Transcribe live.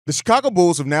The Chicago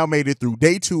Bulls have now made it through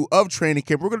day 2 of training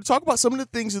camp. We're going to talk about some of the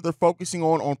things that they're focusing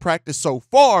on practice so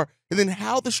far, and then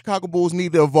how the Chicago Bulls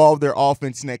need to evolve their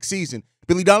offense next season.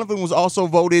 Billy Donovan was also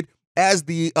voted as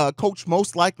the coach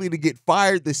most likely to get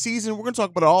fired this season. We're going to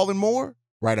talk about it all and more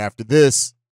right after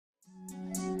this.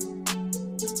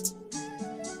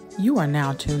 You are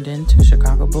now tuned in to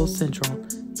Chicago Bulls Central,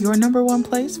 your number one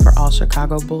place for all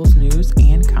Chicago Bulls news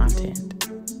and content.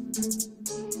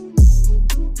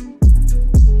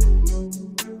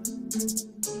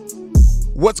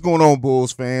 What's going on,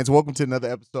 Bulls fans? Welcome to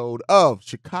another episode of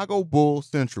Chicago Bulls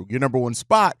Central, your number one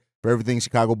spot for everything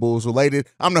Chicago Bulls related.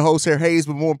 I'm the host here, Haize,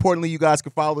 but more importantly, you guys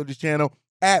can follow this channel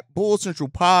at Bulls Central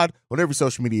Pod on every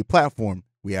social media platform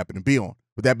we happen to be on.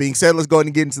 With that being said, let's go ahead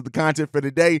and get into the content for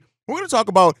today. We're going to talk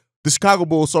about the Chicago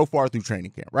Bulls so far through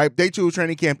training camp, right? Day 2 of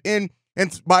training camp in,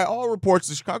 and by all reports,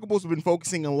 the Chicago Bulls have been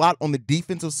focusing a lot on the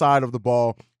defensive side of the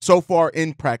ball so far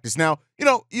in practice. Now, you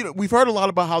know, we've heard a lot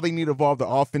about how they need to evolve the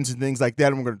offense and things like that,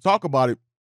 and we're going to talk about it.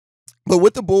 But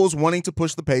with the Bulls wanting to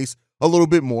push the pace a little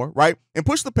bit more, right, and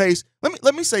push the pace,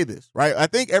 let me say this, right? I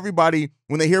think everybody,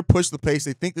 when they hear push the pace,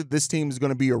 they think that this team is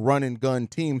going to be a run and gun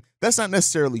team. That's not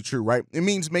necessarily true, right? It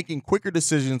means making quicker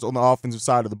decisions on the offensive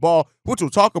side of the ball, which we'll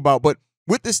talk about. But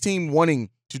with this team wanting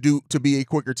to be a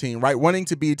quicker team, right, wanting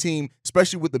to be a team,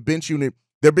 especially with the bench unit,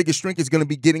 their biggest strength is going to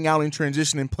be getting out in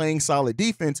transition and playing solid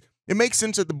defense. It makes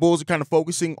sense that the Bulls are kind of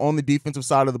focusing on the defensive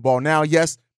side of the ball now.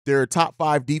 Yes, they're a top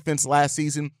 5 defense last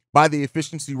season by the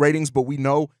efficiency ratings, but we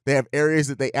know they have areas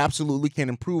that they absolutely can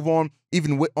improve on,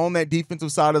 even on that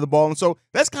defensive side of the ball. And so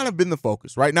that's kind of been the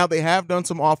focus. Right now, they have done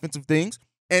some offensive things,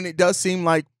 and it does seem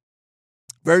like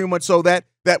very much so that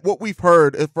what we've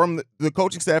heard from the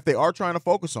coaching staff, they are trying to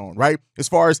focus on, right, as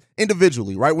far as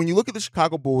individually, right? When you look at the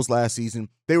Chicago Bulls last season,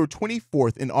 they were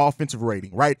 24th in offensive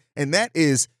rating, right? And that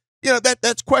is, you know,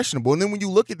 that's questionable. And then when you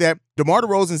look at that, DeMar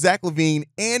DeRozan, Zach LaVine,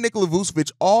 and Nikola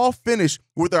Vucevic all finished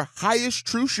with their highest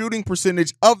true shooting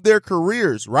percentage of their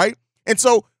careers, right? And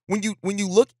so when you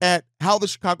look at how the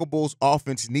Chicago Bulls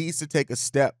offense needs to take a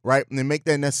step, right, and then make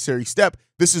that necessary step,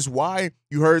 this is why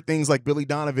you heard things like Billy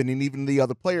Donovan and even the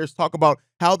other players talk about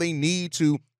how they need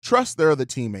to trust their other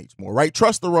teammates more, right?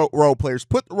 Trust the role players,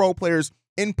 put the role players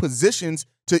in positions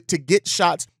to get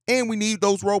shots, and we need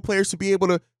those role players to be able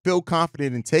to feel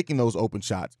confident in taking those open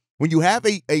shots. When you have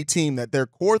a team that their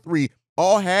core 3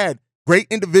 all had great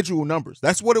individual numbers,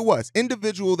 that's what it was.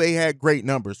 Individual, they had great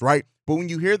numbers, right? But when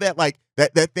you hear that, like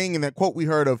that thing and that quote we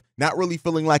heard of not really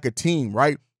feeling like a team,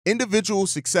 right? Individual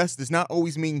success does not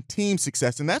always mean team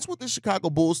success. And that's what the Chicago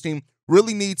Bulls team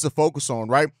really needs to focus on,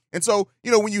 right? And so,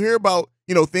 you know, when you hear about,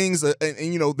 you know, things and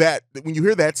you know, that when you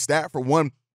hear that stat for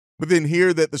one, but then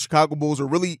hear that the Chicago Bulls are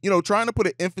really, you know, trying to put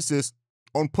an emphasis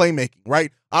on playmaking,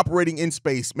 right? Operating in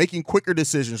space, making quicker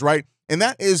decisions, right? And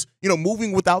that is, you know,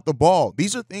 moving without the ball.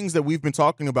 These are things that we've been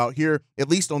talking about here, at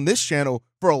least on this channel,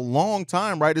 for a long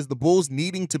time, right? Is the Bulls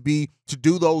needing to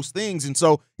do those things. And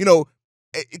so, you know,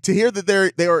 to hear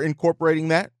that they are incorporating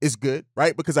that is good,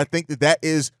 right? Because I think that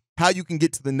is how you can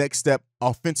get to the next step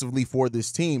offensively for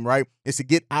this team, right? Is to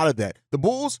get out of that. The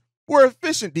Bulls were an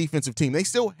efficient defensive team. They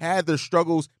still had their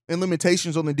struggles and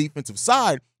limitations on the defensive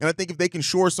side. And I think if they can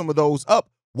shore some of those up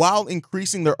while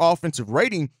increasing their offensive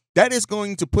rating, that is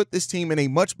going to put this team in a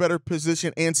much better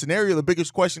position and scenario. The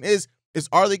biggest question is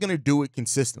are they going to do it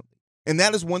consistently? And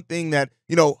that is one thing that,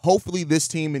 you know, hopefully this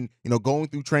team and, you know, going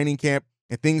through training camp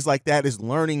and things like that is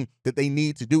learning that they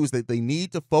need to do, is that they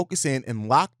need to focus in and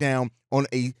lock down on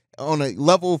a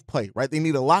level of play, right? They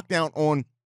need to lock down on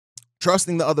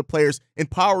trusting the other players,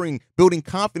 empowering, building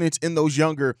confidence in those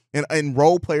younger and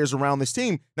role players around this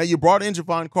team. Now, you brought in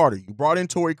Javon Carter, you brought in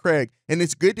Torrey Craig, and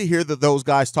it's good to hear that those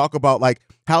guys talk about like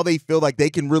how they feel like they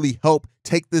can really help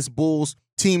take this Bulls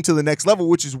team to the next level,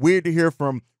 which is weird to hear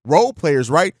from role players,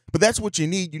 right? But that's what you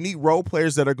need. You need role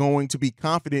players that are going to be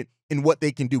confident in what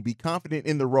they can do, be confident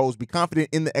in the roles, be confident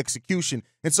in the execution.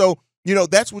 And so, you know,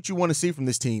 that's what you want to see from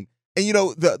this team. And, you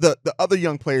know, the other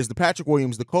young players, the Patrick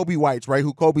Williams, the Kobe Whites, right,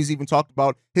 who Kobe's even talked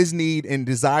about his need and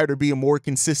desire to be a more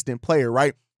consistent player,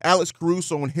 right? Alex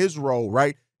Caruso and his role,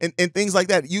 right? And things like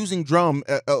that, using Drum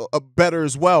better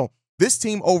as well. This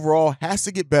team overall has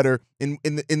to get better in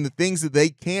the things that they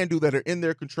can do that are in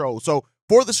their control. So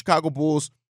for the Chicago Bulls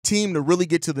team to really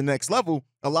get to the next level,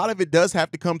 a lot of it does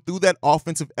have to come through that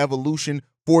offensive evolution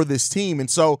for this team. And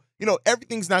so, you know,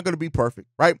 everything's not going to be perfect,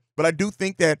 right? But I do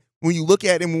think that when you look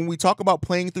at it, and when we talk about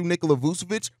playing through Nikola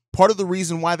Vucevic, part of the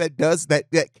reason why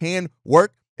that can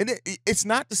work, and it's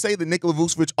not to say that Nikola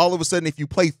Vucevic, all of a sudden, if you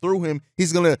play through him,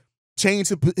 he's going to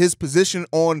change his position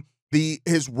on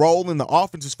his role in the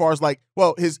offense as far as like,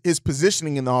 well, his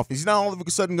positioning in the offense. He's not all of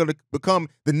a sudden going to become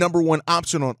the number one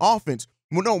option on offense.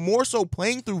 Well, no, more so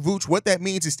playing through Vooch, what that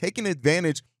means is taking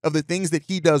advantage of the things that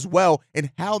he does well and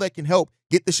how that can help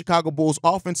get the Chicago Bulls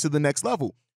offense to the next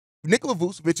level. Nikola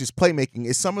Vucevic's playmaking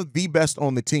is some of the best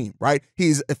on the team, right?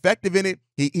 He's effective in it.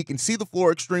 He can see the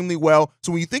floor extremely well.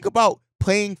 So when you think about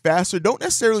playing faster, don't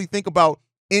necessarily think about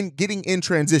getting in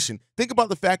transition. Think about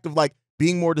the fact of like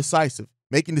being more decisive,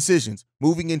 making decisions,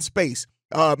 moving in space,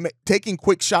 taking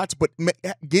quick shots, but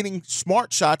getting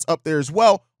smart shots up there as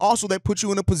well. Also, that puts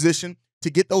you in a position to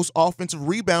get those offensive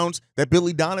rebounds that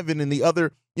Billy Donovan and the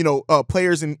other,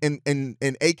 players and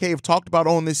AK have talked about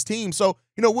on this team. So,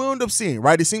 we'll end up seeing,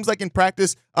 right? It seems like in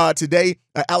practice today,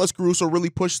 Alex Caruso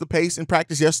really pushed the pace in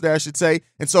practice yesterday, I should say.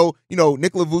 And so,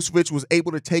 Nikola Vucevic was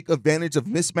able to take advantage of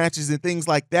mismatches and things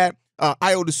like that.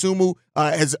 Ayo Dosunmu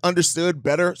has understood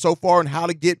better so far on how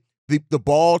to get the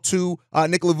ball to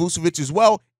Nikola Vucevic as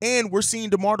well. And we're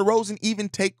seeing DeMar DeRozan even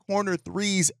take corner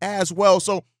threes as well.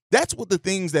 So that's what the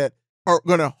things that are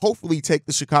going to hopefully take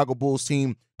the Chicago Bulls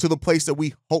team to the place that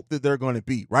we hope that they're going to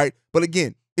be, right? But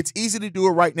again, it's easy to do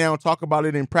it right now and talk about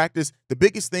it in practice. The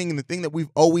biggest thing and the thing that we've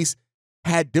always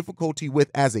had difficulty with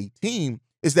as a team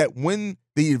is that when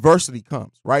the adversity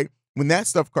comes, right? When that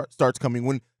stuff starts coming,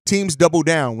 when teams double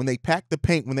down, when they pack the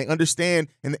paint, when they understand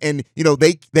and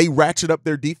they ratchet up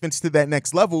their defense to that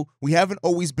next level, we haven't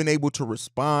always been able to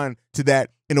respond to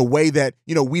that in a way that,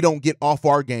 we don't get off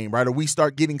our game, right? Or we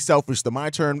start getting selfish, the my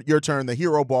turn, your turn, the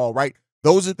hero ball, right?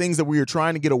 Those are things that we are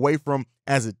trying to get away from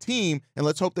as a team, and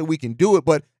let's hope that we can do it.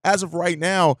 But as of right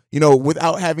now,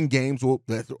 without having games,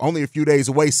 that's only a few days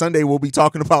away. Sunday, we'll be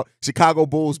talking about Chicago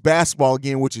Bulls basketball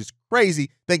again, which is crazy.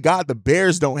 Thank God the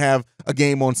Bears don't have a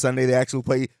game on Sunday. They actually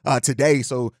play today,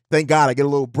 so thank God I get a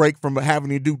little break from having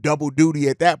to do double duty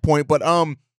at that point. But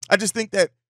I just think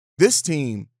that this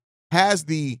team has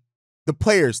the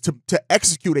players to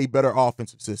execute a better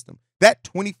offensive system. That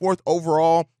 24th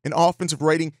overall in offensive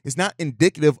rating is not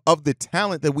indicative of the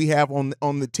talent that we have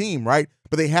on the team, right?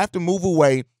 But they have to move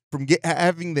away from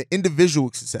having the individual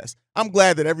success. I'm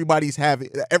glad that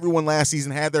everyone last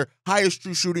season had their highest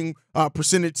true shooting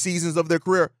percentage seasons of their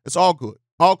career. It's all good,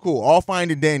 all cool, all fine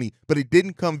and dandy, but it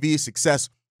didn't come via success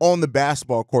on the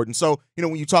basketball court. And so,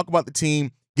 when you talk about the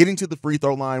team getting to the free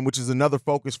throw line, which is another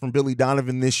focus from Billy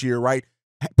Donovan this year, right?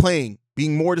 Playing,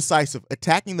 being more decisive,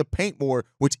 attacking the paint more,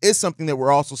 which is something that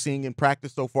we're also seeing in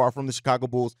practice so far from the Chicago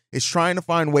Bulls, is trying to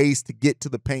find ways to get to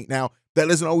the paint. Now, that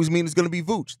doesn't always mean it's going to be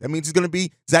Vooch. That means it's going to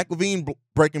be Zach LaVine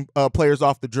breaking players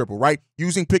off the dribble, right?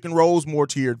 Using pick and rolls more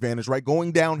to your advantage, right?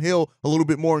 Going downhill a little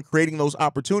bit more and creating those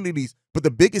opportunities. But the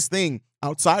biggest thing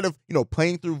outside of,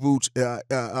 playing through Vooch,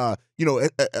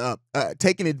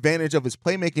 taking advantage of his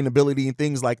playmaking ability and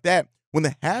things like that, when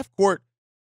the half-court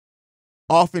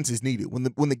offense is needed,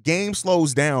 when the game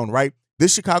slows down, right?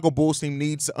 This Chicago Bulls team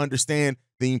needs to understand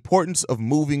the importance of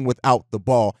moving without the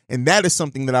ball. And that is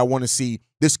something that I want to see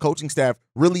this coaching staff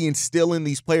really instill in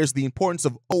these players, the importance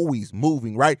of always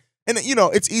moving, right? And,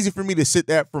 it's easy for me to sit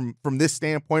that from this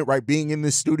standpoint, right? Being in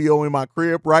this studio in my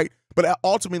crib, right? But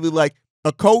ultimately, like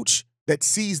a coach that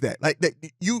sees that, like that,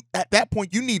 at that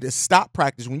point, you need to stop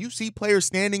practice. When you see players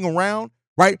standing around,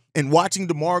 right, and watching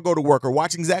DeMar go to work or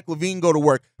watching Zach LaVine go to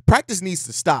work, practice needs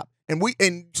to stop. And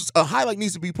just a highlight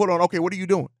needs to be put on, okay, what are you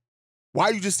doing? Why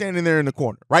are you just standing there in the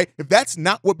corner, right? If that's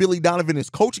not what Billy Donovan is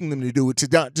coaching them to do, to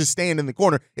not just stand in the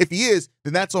corner, if he is,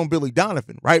 then that's on Billy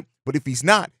Donovan, right? But if he's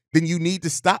not, then you need to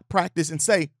stop practice and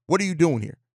say, what are you doing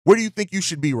here? Where do you think you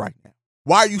should be right now?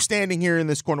 Why are you standing here in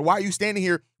this corner? Why are you standing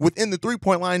here within the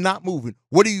three-point line not moving?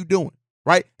 What are you doing,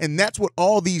 right? And that's what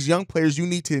all these young players you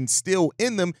need to instill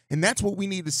in them, and that's what we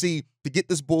need to see to get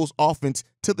this Bulls offense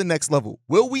to the next level.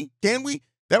 Will we? Can we?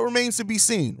 That remains to be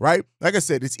seen, right? Like I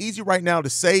said, it's easy right now to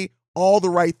say all the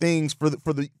right things for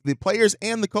the players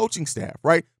and the coaching staff,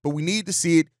 right? But we need to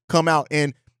see it come out.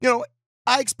 And,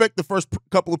 I expect the first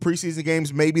couple of preseason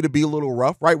games maybe to be a little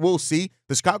rough, right? We'll see.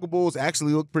 The Chicago Bulls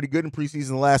actually look pretty good in preseason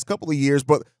the last couple of years,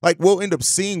 but, we'll end up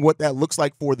seeing what that looks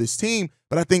like for this team.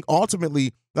 But I think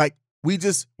ultimately, we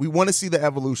want to see the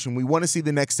evolution. We want to see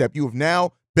the next step. You have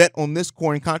now bet on this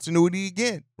core and continuity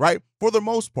again, right? For the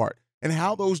most part. And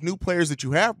how those new players that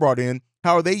you have brought in,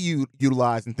 how are they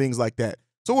utilized and things like that.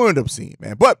 So we'll end up seeing,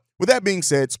 man. But with that being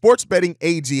said, Sports Betting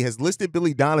AG has listed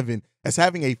Billy Donovan as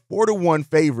having a 4-1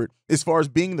 favorite as far as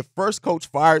being the first coach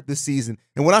fired this season.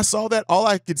 And when I saw that, all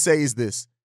I could say is this.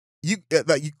 You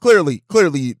clearly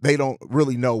they don't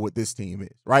really know what this team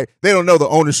is, right? They don't know the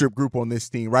ownership group on this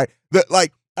team, right?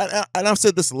 And I've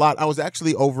said this a lot. I was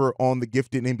actually over on the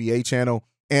Gifted NBA channel,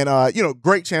 and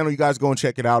great channel. You guys go and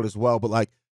check it out as well. But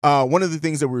one of the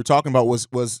things that we were talking about was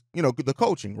the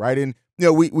coaching, right? And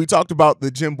we talked about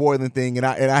the Jim Boylan thing, and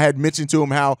I had mentioned to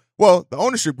him how the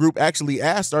ownership group actually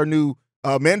asked our new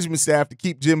management staff to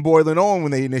keep Jim Boylan on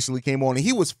when they initially came on, and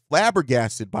he was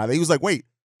flabbergasted by that. He was like, "Wait,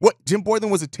 what? Jim Boylan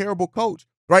was a terrible coach,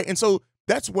 right?" And so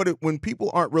that's when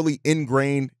people aren't really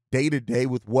ingrained day to day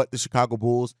with what the Chicago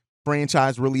Bulls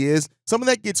franchise really is. Some of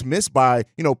that gets missed by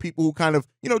people who kind of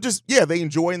they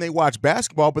enjoy and they watch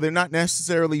basketball, but they're not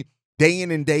necessarily day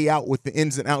in and day out with the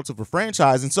ins and outs of a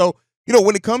franchise. And so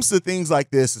when it comes to things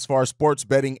like this, as far as sports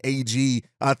betting AG,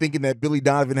 thinking that Billy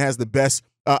Donovan has the best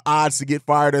odds to get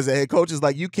fired as a head coach, is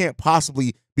like, you can't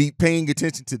possibly be paying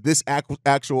attention to this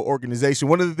actual organization.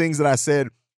 One of the things that I said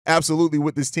absolutely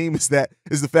with this team is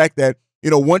the fact that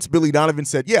once Billy Donovan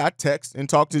said, yeah, I text and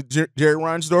talk to Jerry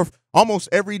Reinsdorf almost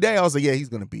every day, I was like, yeah, he's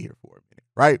going to be here for a minute,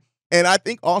 right? And I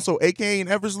think also AK and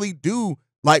Eversley do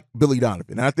like Billy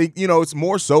Donovan. And I think, it's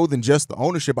more so than just the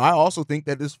ownership. I also think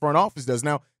that this front office does.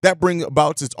 Now, that brings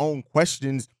about its own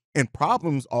questions and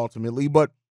problems ultimately,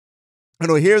 but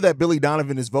hear that Billy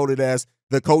Donovan is voted as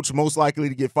the coach most likely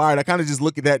to get fired, I kind of just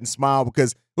look at that and smile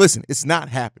because, listen, it's not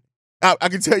happening. I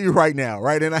can tell you right now,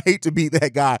 right? And I hate to be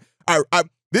that guy.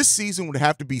 This season would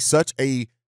have to be such a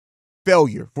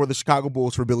failure for the Chicago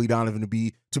Bulls for Billy Donovan to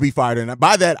be fired. And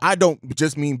by that, I don't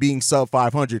just mean being sub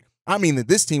 500. I mean that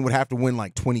this team would have to win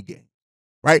like 20 games,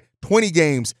 right? 20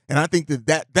 games. And I think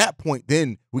that point,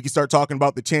 then we can start talking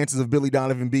about the chances of Billy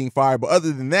Donovan being fired. But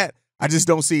other than that, I just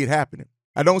don't see it happening.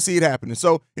 I don't see it happening.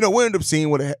 So, we'll end up seeing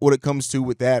what it comes to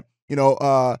with that,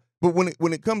 but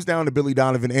when it comes down to Billy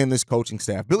Donovan and this coaching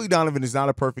staff, Billy Donovan is not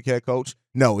a perfect head coach.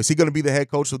 No. Is he going to be the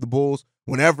head coach of the Bulls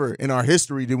whenever in our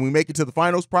history? Did we make it to the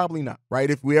finals? Probably not, right?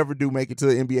 If we ever do make it to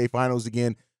the NBA finals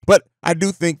again. But I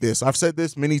do think this. I've said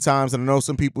this many times, and I know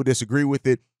some people disagree with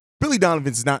it. Billy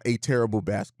Donovan's not a terrible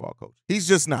basketball coach. He's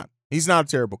just not. He's not a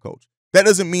terrible coach. That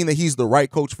doesn't mean that he's the right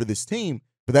coach for this team,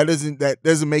 but that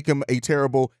doesn't make him a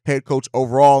terrible head coach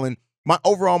overall. And my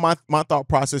thought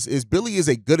process is Billy is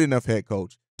a good enough head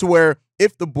coach to where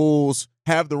if the Bulls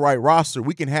have the right roster,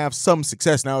 we can have some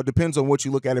success. Now, it depends on what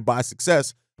you look at it by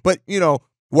success. But,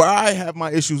 where I have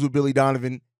my issues with Billy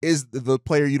Donovan is the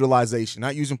player utilization,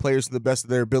 not using players to the best of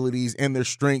their abilities and their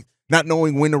strength, not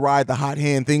knowing when to ride the hot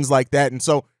hand, things like that. And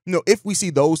so, if we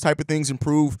see those type of things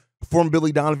improve from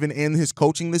Billy Donovan and his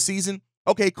coaching this season,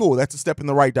 okay, cool. That's a step in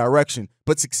the right direction.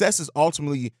 But success is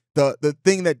ultimately the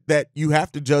thing that you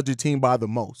have to judge a team by the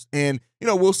most. And,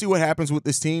 we'll see what happens with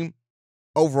this team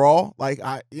overall.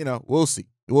 We'll see.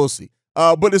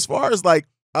 But as far as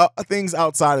things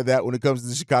outside of that, when it comes to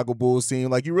the Chicago Bulls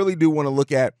team, you really do want to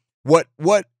look at what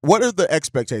are the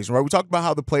expectations, right? We talked about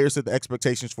how the players set the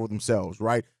expectations for themselves,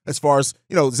 right? As far as,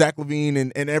 Zach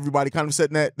LaVine and everybody kind of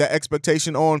setting that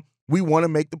expectation on, we want to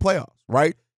make the playoffs,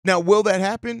 right? Now, will that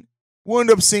happen? We'll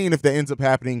end up seeing if that ends up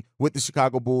happening with the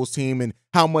Chicago Bulls team and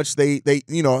how much they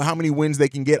how many wins they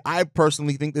can get. I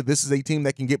personally think that this is a team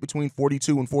that can get between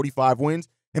 42 and 45 wins.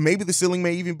 And maybe the ceiling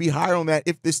may even be higher on that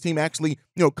if this team actually,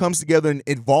 comes together and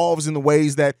evolves in the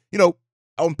ways that,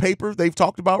 on paper they've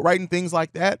talked about, right, and things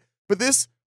like that. But this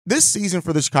season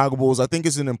for the Chicago Bulls, I think,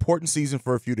 is an important season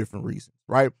for a few different reasons,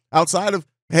 right? Outside of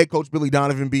head coach Billy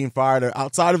Donovan being fired, or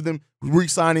outside of them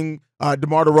re-signing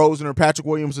DeMar DeRozan or Patrick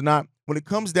Williams or not, when it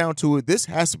comes down to it, this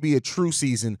has to be a true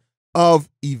season of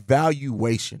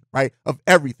evaluation, right? Of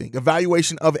everything.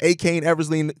 Evaluation of AK and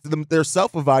Eversley and their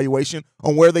self-evaluation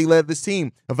on where they led this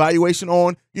team. Evaluation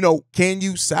on, can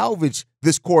you salvage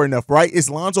this core enough, right? Is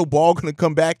Lonzo Ball going to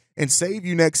come back and save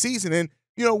you next season? And,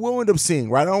 we'll end up seeing,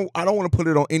 right? I don't want to put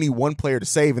it on any one player to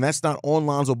save, and that's not on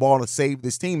Lonzo Ball to save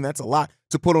this team. That's a lot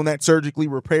to put on that surgically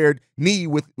repaired knee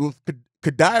with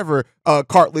cadaver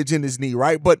cartilage in his knee,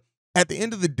 right? But at the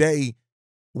end of the day,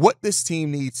 what this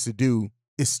team needs to do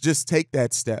is just take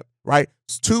that step, right?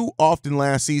 Too often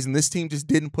last season, this team just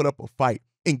didn't put up a fight.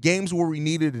 In games where we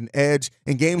needed an edge,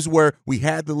 in games where we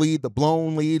had the lead, the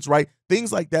blown leads, right?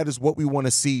 Things like that is what we want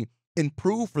to see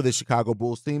improve for the Chicago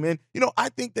Bulls team. And, I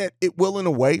think that it will in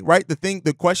a way, right?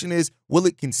 The question is, will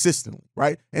it consistently,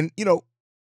 right? And,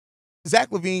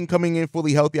 Zach LaVine coming in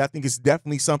fully healthy, I think is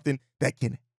definitely something that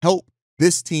can help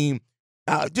this team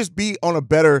just be on a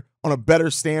better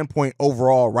standpoint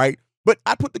overall, right? But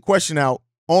I put the question out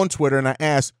on Twitter and I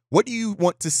asked, what do you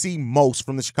want to see most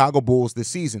from the Chicago Bulls this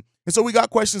season? And so we got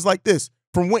questions like this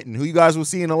from Winton, who you guys will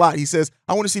see in a lot. He says,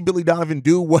 I want to see Billy Donovan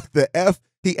do what the F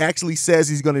he actually says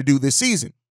he's going to do this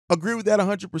season. Agree with that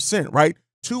 100%, right?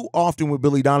 Too often with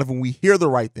Billy Donovan, we hear the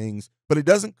right things, but it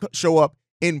doesn't show up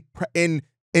in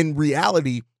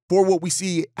reality for what we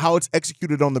see, how it's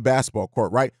executed on the basketball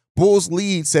court, right? Bulls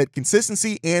lead said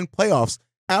consistency and playoffs.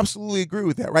 absolutely agree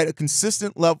with that, right? A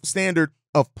consistent level standard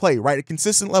of play, right? A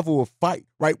consistent level of fight,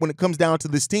 right? When it comes down to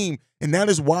this team. And that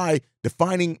is why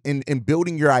defining and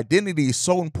building your identity is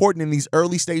so important in these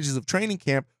early stages of training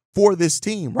camp for this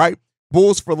team, right?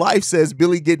 Bulls for Life says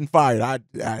Billy getting fired. I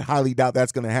highly doubt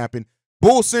that's going to happen.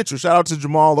 Bull Central, shout out to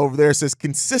Jamal over there, says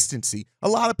consistency. A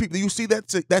lot of people, you see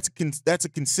that's a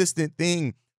consistent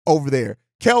thing over there.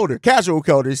 Kelder, Casual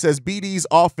Kelder, says BD's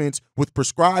offense with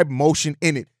prescribed motion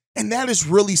in it. And that is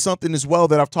really something as well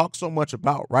that I've talked so much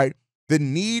about, right? The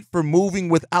need for moving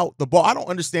without the ball. I don't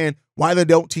understand why they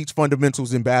don't teach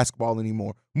fundamentals in basketball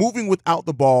anymore. Moving without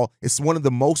the ball is one of the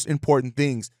most important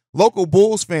things. Local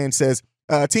Bulls fan says,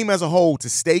 team as a whole to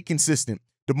stay consistent.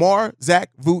 DeMar, Zach,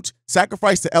 Vooch,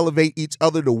 sacrifice to elevate each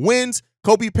other to wins.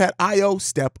 Kobe, Pat, Io,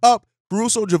 step up.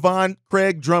 Caruso, Javon,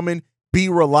 Craig, Drummond, be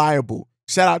reliable.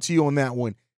 Shout out to you on that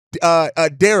one.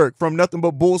 Derek from Nothing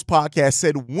But Bulls podcast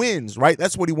said wins, right?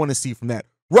 That's what he want to see from that.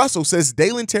 Russell says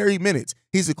Dalen Terry minutes.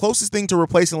 He's the closest thing to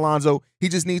replacing Lonzo. He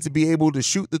just needs to be able to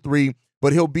shoot the three,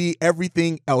 but he'll be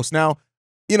everything else. Now,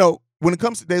 you know, when it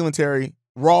comes to Dalen Terry,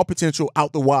 raw potential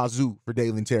out the wazoo for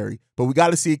Dalen Terry, but we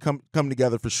got to see it come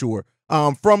together for sure.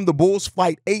 From the Bulls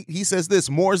Flight 8, he says this: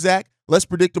 more Zach, less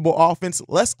predictable offense,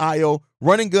 less IO,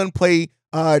 run and gun play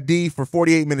D for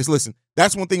 48 minutes. Listen,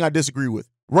 that's one thing I disagree with.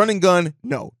 Run and gun,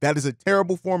 no. That is a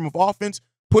terrible form of offense.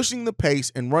 Pushing the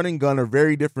pace and run and gun are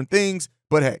very different things.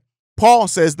 But hey, Paul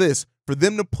says this: for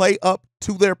them to play up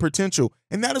to their potential.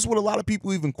 And that is what a lot of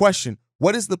people even question.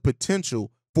 What is the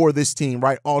potential for this team,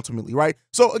 right? Ultimately, right?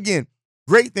 So again,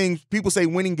 great things. People say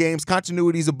winning games,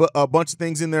 continuity is a bunch of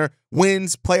things in there.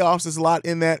 Wins, playoffs is a lot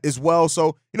in that as well.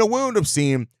 So, you know, we'll end up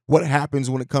seeing what happens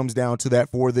when it comes down to that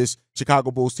for this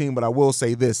Chicago Bulls team. But I will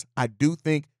say this: I do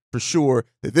think for sure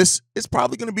that this is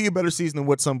probably going to be a better season than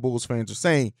what some Bulls fans are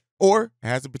saying, or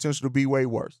has the potential to be way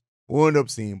worse. We'll end up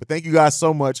seeing. But thank you guys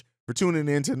so much for tuning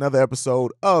in to another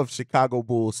episode of Chicago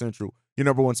Bulls Central, your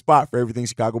number one spot for everything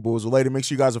Chicago Bulls related. Make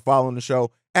sure you guys are following the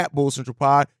show at Bulls Central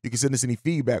Pod. You can send us any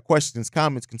feedback, questions,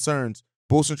 comments, concerns,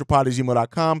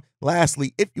 bullcentralpod@gmail.com.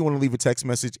 Lastly, if you want to leave a text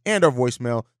message and our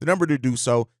voicemail, the number to do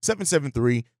so,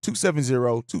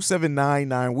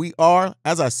 773-270-2799. We are,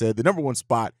 as I said, the number one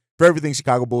spot for everything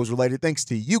Chicago Bulls related. Thanks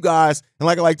to you guys. And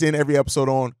like I like to end every episode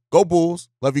on, go Bulls.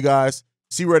 Love you guys.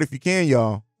 See red if you can,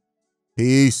 y'all.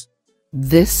 Peace.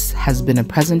 This has been a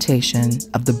presentation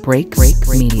of the Break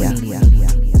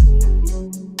Media.